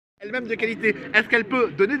Elle-même de qualité. Est-ce qu'elle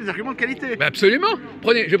peut donner des arguments de qualité? Ben absolument.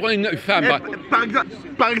 Prenez, je vais prendre une femme. Par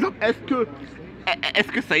exemple,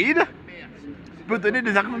 est-ce que Saïd peut donner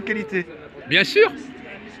des arguments de qualité? Bien sûr.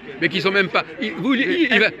 Mais qui sont même pas.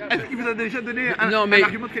 Est-ce qu'il vous a déjà donné un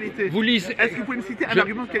argument de qualité? Vous lisez. Est-ce que vous pouvez me citer un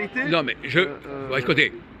argument de qualité? Non, mais bon,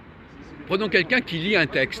 écoutez, prenons quelqu'un qui lit un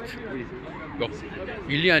texte. Oui. Bon,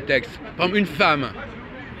 il lit un texte. Par exemple, une femme,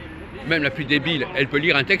 même la plus débile, elle peut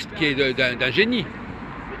lire un texte qui est d'un génie.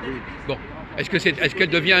 Oui. Bon, est-ce qu'elle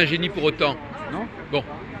devient un génie pour autant? Non. Bon,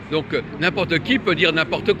 donc n'importe qui peut dire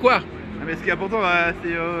n'importe quoi. Mais ce qui est important, c'est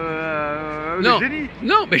le génie.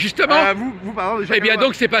 Non, mais justement. Vous parlez de Jacques Eh bien, Halbronn.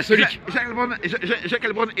 donc, c'est pas celui qui. Jacques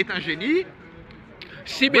Halbronn est un génie.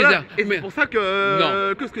 Si, Voilà. mais Et c'est pour ça que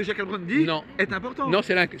ce que Jacques Halbronn dit est important. Non,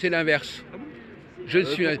 c'est l'inverse. Ah bon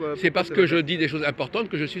C'est parce que je dis des choses importantes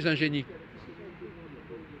que je suis un génie.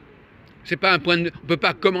 C'est pas un point de. On ne peut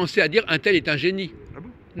pas commencer à dire un tel est un génie. Ah bon?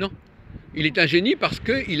 Non. Il est un génie parce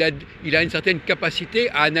qu'il a une certaine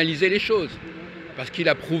capacité à analyser les choses. Parce qu'il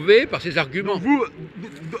a prouvé par ses arguments.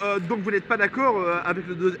 Donc vous n'êtes pas d'accord avec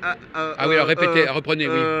le deuxième... Ah oui, alors répétez, reprenez,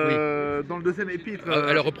 oui. Dans le deuxième épître...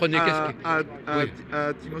 alors reprenez, qu'est-ce que...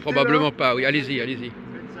 à Timothée, probablement là. pas, oui, allez-y, allez-y.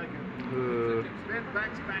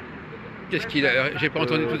 Qu'est-ce qu'il a... J'ai pas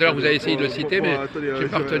entendu tout à l'heure, vous avez essayé de le citer, mais j'ai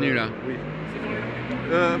pas retenu là. Oui.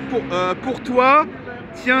 Pour toi,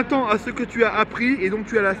 tiens-t'en à ce que tu as appris et donc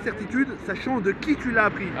tu as la certitude, sachant de qui tu l'as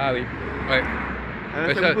appris. Ah oui, ouais.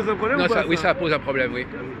 Ça vous pose un problème ou pas, oui, ça pose un problème, oui.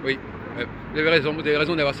 Oui. Vous avez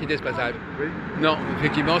raison d'avoir cité ce passage. Oui. Non,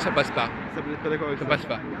 effectivement, ça passe pas. Ça, vous n'êtes pas d'accord avec ça? Ça passe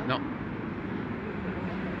pas, non.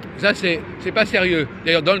 Ça, c'est pas sérieux.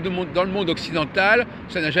 D'ailleurs, dans le monde occidental,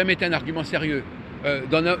 ça n'a jamais été un argument sérieux.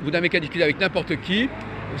 Vous n'avez qu'à discuter avec n'importe qui.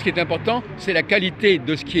 Ce qui est important, c'est la qualité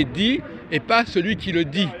de ce qui est dit et pas celui qui le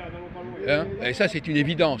dit. Hein? Et ça, c'est une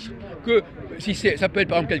évidence. Que si ça peut être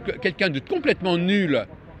par exemple quelqu'un de complètement nul,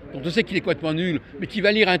 dont on sait qu'il est complètement nul, mais qui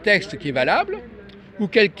va lire un texte qui est valable, ou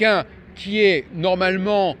quelqu'un qui est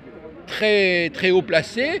normalement très, très haut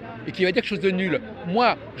placé et qui va dire quelque chose de nul.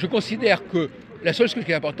 Moi, je considère que la seule chose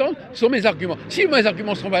qui est importante sont mes arguments. Si mes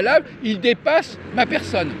arguments sont valables, ils dépassent ma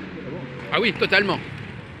personne. Ah oui, totalement.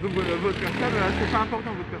 Donc votre personne, c'est pas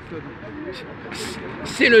important, votre personne.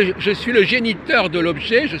 Je suis le géniteur de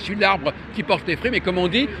l'objet, je suis l'arbre qui porte les fruits, mais comme on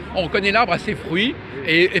dit, on reconnaît l'arbre à ses fruits.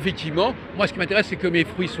 Et effectivement, moi ce qui m'intéresse, c'est que mes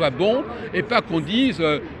fruits soient bons et pas qu'on dise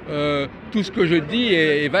tout ce que je dis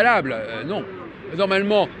est valable. Non.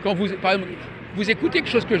 Normalement, quand par exemple, vous écoutez quelque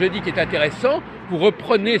chose que je dis qui est intéressant, vous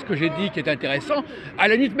reprenez ce que j'ai dit qui est intéressant, à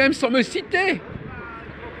la limite même sans me citer.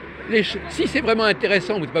 Si c'est vraiment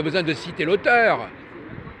intéressant, vous n'avez pas besoin de citer l'auteur.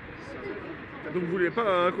 Donc vous voulez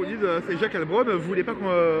pas qu'on dise c'est Jacques Halbronn, vous voulez pas qu'on...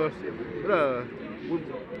 voilà.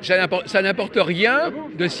 Ça n'importe rien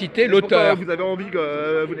de citer l'auteur. Vous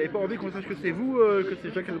n'avez pas envie qu'on sache que c'est vous, que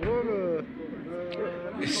c'est Jacques Halbronn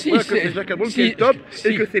Si, voilà, que c'est Jacques Halbronn qui est top,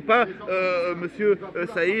 et que c'est pas monsieur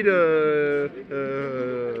Saïd... Je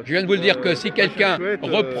viens de vous le dire que si quelqu'un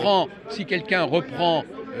reprend,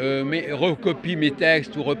 recopie mes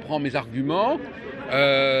textes ou reprend mes arguments,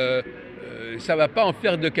 ça va pas en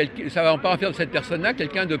faire de cette personne-là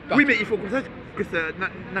quelqu'un de parfait. Oui, mais il faut qu'on sache que ça...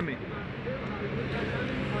 Non, mais...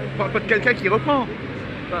 Pas de quelqu'un qui reprend.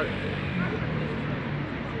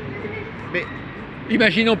 Mais...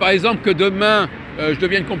 Imaginons par exemple que demain, je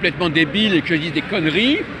devienne complètement débile et que je dise des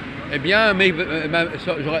conneries, eh bien,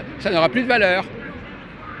 ça n'aura plus de valeur.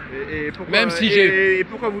 Et pourquoi, même si et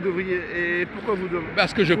pourquoi vous devriez...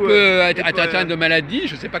 Parce que je peux être atteint de maladie,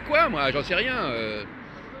 je sais pas quoi, moi, j'en sais rien.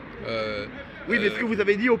 Oui, mais ce que vous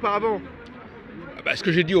avez dit auparavant. Ce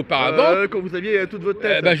que j'ai dit auparavant. Quand vous aviez toute votre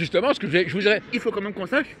tête. Justement, ce que je vous ai... Il faut quand même qu'on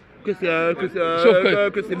sache que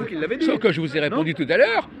c'est vous qui l'avez dit. Sauf que je vous ai répondu tout à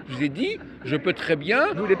l'heure. Je vous ai dit, je peux très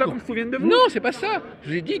bien... Vous voulez pas qu'on se souvienne de vous? Non, c'est pas ça. Je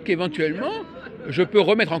vous ai dit qu'éventuellement, je peux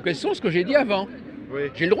remettre en question ce que j'ai dit avant.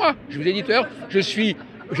 Oui. J'ai le droit. Je vous ai dit tout à l'heure, je ne suis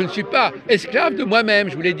pas esclave de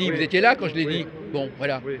moi-même. Je vous l'ai dit. Oui. Vous étiez là quand je l'ai dit. Bon,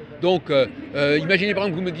 voilà. Oui. Donc, imaginez par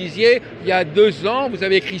exemple que vous me disiez, il y a 2 ans, vous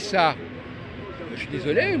avez écrit ça. Je suis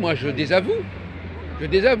désolé, moi je désavoue. Je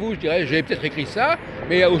dirais, j'ai peut-être écrit ça,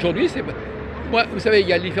 mais aujourd'hui, c'est pas... Moi, vous savez, il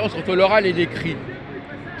y a la différence entre l'oral et l'écrit.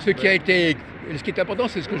 Ce qui est important,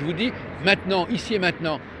 c'est ce que je vous dis maintenant, ici et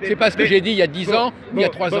maintenant. C'est pas ce que j'ai dit il y a 10 ans, il y a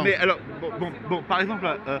 3 ans. Mais alors, par exemple,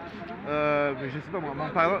 je sais pas moi,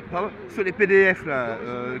 par exemple, sur les PDF là,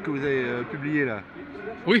 que vous avez publiés là.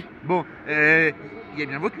 Oui. Bon, il y a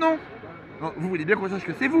bien votre nom. Vous voulez bien qu'on sache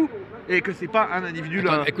que c'est vous. Et que c'est pas un individu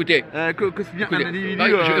là. Écoutez, que c'est bien un individu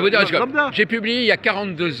je vais vous dire, lambda. j'ai publié il y a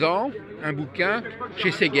 42 ans un bouquin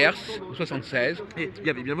chez Segers, en 76. Et il y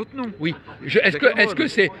avait bien votre nom. Oui.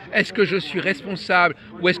 Est-ce que je suis responsable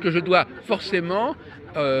ou est-ce que je dois forcément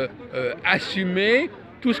assumer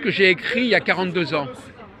tout ce que j'ai écrit il y a 42 ans?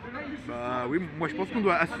 Bah oui, moi je pense qu'on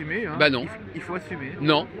doit assumer. Hein. Bah non. Il faut assumer.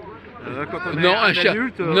 Non. Quand on est Non, un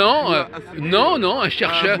adulte, un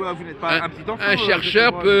chercheur, vous n'êtes pas un petit enfant, un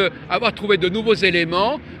chercheur peut avoir trouvé de nouveaux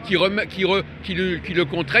éléments qui le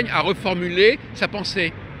contraignent à reformuler sa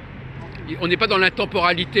pensée. On n'est pas dans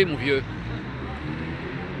l'intemporalité, mon vieux.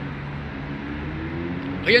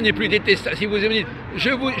 Rien n'est plus détestable. Si vous me dites,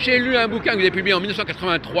 j'ai lu un bouquin que vous avez publié en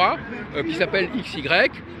 1983 qui s'appelle XY.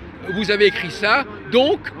 Vous avez écrit ça,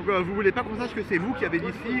 donc vous voulez pas qu'on sache que c'est vous qui avez dit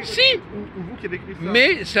si ou vous qui avez écrit ça.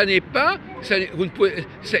 Mais ça n'est pas,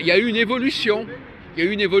 il y a eu une évolution. Il y a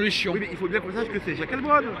eu une évolution. Oui, mais il faut bien qu'on sache que c'est Jacques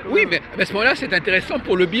Halbronn. Oui, mais à ce moment-là, c'est intéressant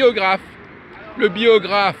pour le biographe. Le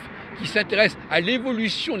biographe qui s'intéresse à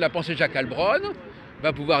l'évolution de la pensée de Jacques Halbronn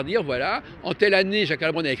va pouvoir dire, voilà, en telle année, Jacques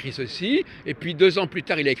Halbronn a écrit ceci, et puis 2 ans plus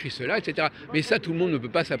tard, il a écrit cela, etc. Mais ça, tout le monde ne peut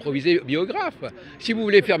pas s'improviser biographe. Si vous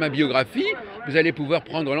voulez faire ma biographie, vous allez pouvoir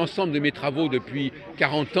prendre l'ensemble de mes travaux depuis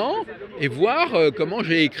 40 ans et voir comment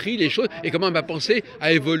j'ai écrit les choses et comment ma pensée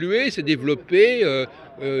a évolué, s'est développée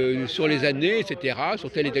sur les années, etc.,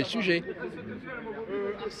 sur tel et tel sujet.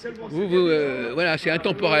 Voilà, c'est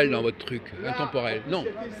intemporel dans votre truc, intemporel. Non.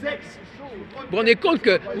 Vous vous rendez compte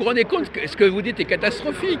que ce que vous dites est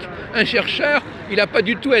catastrophique. Un chercheur, il n'a pas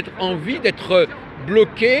du tout envie d'être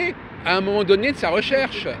bloqué à un moment donné de sa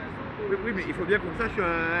recherche. Oui, mais il faut bien qu'on sache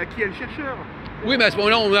qui est le chercheur. Oui, mais à ce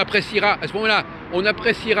moment-là, on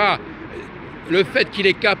appréciera le fait qu'il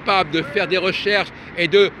est capable de faire des recherches et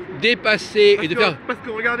de dépasser Parce que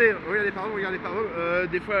regardez, pardon,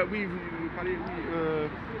 des fois, oui, vous parlez,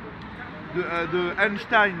 de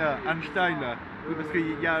Einstein, oui, parce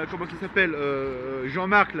qu'il y a, comment il s'appelle,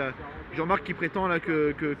 Jean-Marc qui prétend là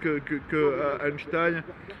que Einstein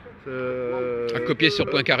a copié sur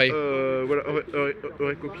Poincaré. Voilà,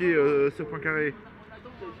 aurait copié sur Poincaré.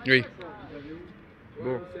 Oui.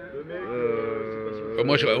 Bon.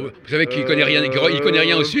 Moi, vous savez qu'il connaît rien, il connaît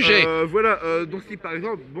rien au sujet. Voilà. Donc si par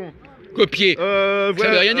exemple, bon. Copier. Ça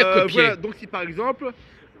veut rien dire copier. Voilà, donc si par exemple.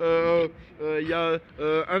 Il y a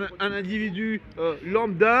un individu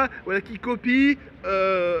lambda, voilà, qui copie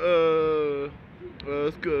ce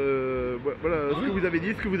que vous avez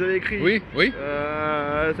dit, ce que vous avez écrit. Oui, oui.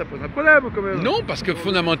 Ça pose un problème quand même. Non, parce que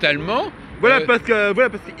fondamentalement. Parce qu'il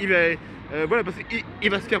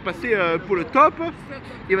va se faire passer pour le top.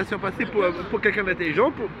 Il va se faire passer pour quelqu'un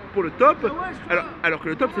d'intelligent, pour le top. Alors que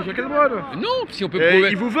le top, c'est Jacques Halbronn. Non, si on peut prouver.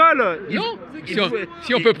 Il vous vole. Non,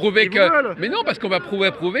 si on peut prouver que. Mais non, parce qu'on va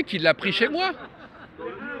prouver qu'il l'a pris chez moi.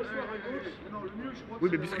 Oui,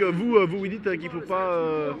 mais puisque vous dites qu'il ne faut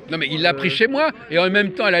pas... Non, mais il l'a pris chez moi, et en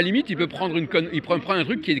même temps, à la limite, il peut prendre un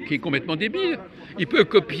truc qui est complètement débile. Il peut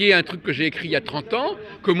copier un truc que j'ai écrit il y a 30 ans,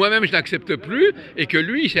 que moi-même je n'accepte plus, et que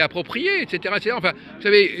lui, il s'est approprié, etc., etc. Enfin, vous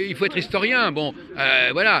savez, il faut être historien. Bon,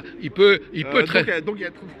 voilà, il peut très... Donc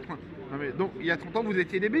il y a 30 ans, vous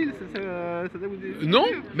étiez débile, Non,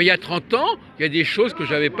 mais il y a 30 ans, il y a des choses que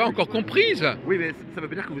je n'avais pas encore comprises. Oui, mais ça veut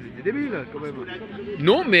pas dire que vous étiez débile, quand même.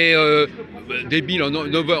 Non, mais débile, on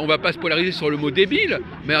ne va pas se polariser sur le mot débile,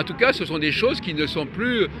 mais en tout cas, ce sont des choses qui ne sont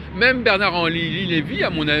plus... Même Bernard-Henri Lévy, à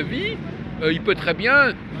mon avis, il peut très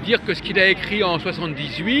bien dire que ce qu'il a écrit en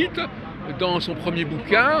 78, dans son premier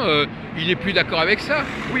bouquin, il n'est plus d'accord avec ça.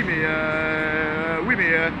 Oui, mais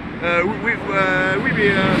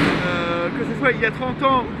que ce soit il y a 30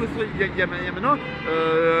 ans ou que ce soit il y a maintenant,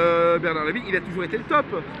 Bernard Lévy, il a toujours été le top.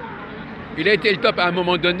 Il a été le top à un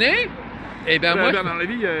moment donné. Et ben moi, Bernard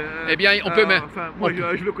Lévy, eh bien, on peut même. Enfin, moi,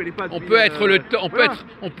 je le connais pas. On peut être le top.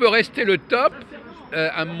 On peut rester le top.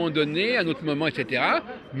 À un moment donné, à un autre moment, etc.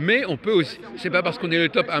 Mais on peut aussi. C'est pas parce qu'on est le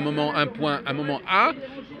top à un moment un moment A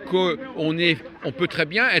qu'on peut très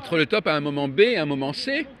bien être le top à un moment B et à un moment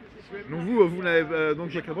C. Donc donc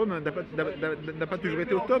Jacques Halbronn n'a pas toujours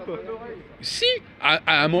été au top. Si,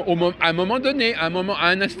 à un moment donné, à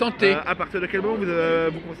un instant T. À partir de quel moment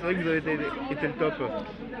vous considérez que vous avez été le top?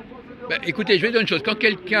 Ben, écoutez, je vais dire une chose. Quand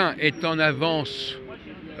quelqu'un est en avance,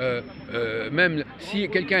 même si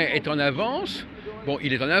quelqu'un est en avance, bon,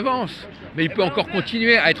 il est en avance, mais il peut encore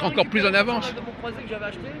continuer à être encore plus en avance.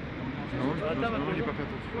 Non, j'ai pas fait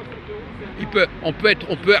attention. On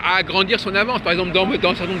peut agrandir son avance. Par exemple, dans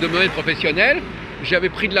un certain nombre de domaines professionnels, j'avais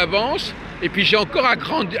pris de l'avance et puis j'ai encore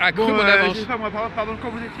accru mon avance. Je sais pas, moi, pardon, quand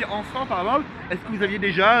vous étiez enfant, par exemple, est-ce que vous aviez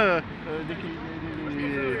déjà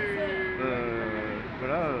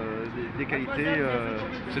des qualités.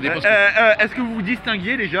 Ça dépend. Est-ce que vous vous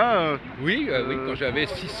distinguiez déjà Oui, oui, quand j'avais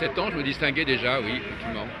 6-7 ans, je me distinguais déjà, oui,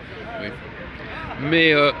 effectivement. Oui.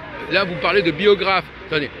 Mais là, vous parlez de biographe.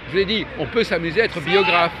 Attendez, je vous ai dit, on peut s'amuser à être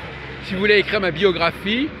biographe. Si vous voulez écrire ma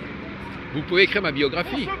biographie, vous pouvez écrire ma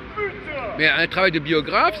biographie. Mais un travail de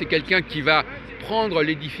biographe, c'est quelqu'un qui va prendre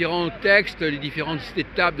les différents textes, les différentes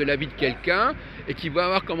étapes de la vie de quelqu'un et qui va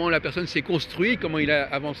voir comment la personne s'est construite, comment il a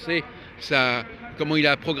avancé, comment il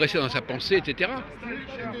a progressé dans sa pensée, etc.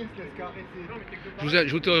 Je vous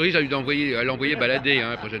autorise à l'envoyer balader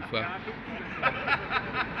la prochaine fois.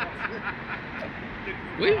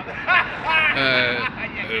 Oui.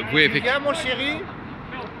 Oui, effectivement. Viens, mon chéri.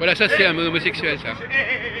 Voilà, ça c'est un homosexuel, ça.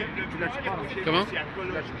 Comment?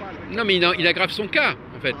 Non, mais il aggrave son cas,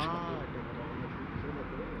 en fait. Tout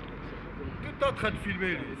en train de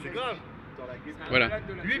filmer, lui, c'est grave. Voilà.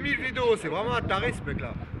 8000 vidéos, c'est vraiment un taré, ce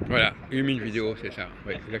mec-là. Voilà, 8000 vidéos, c'est ça.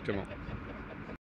 Oui, exactement.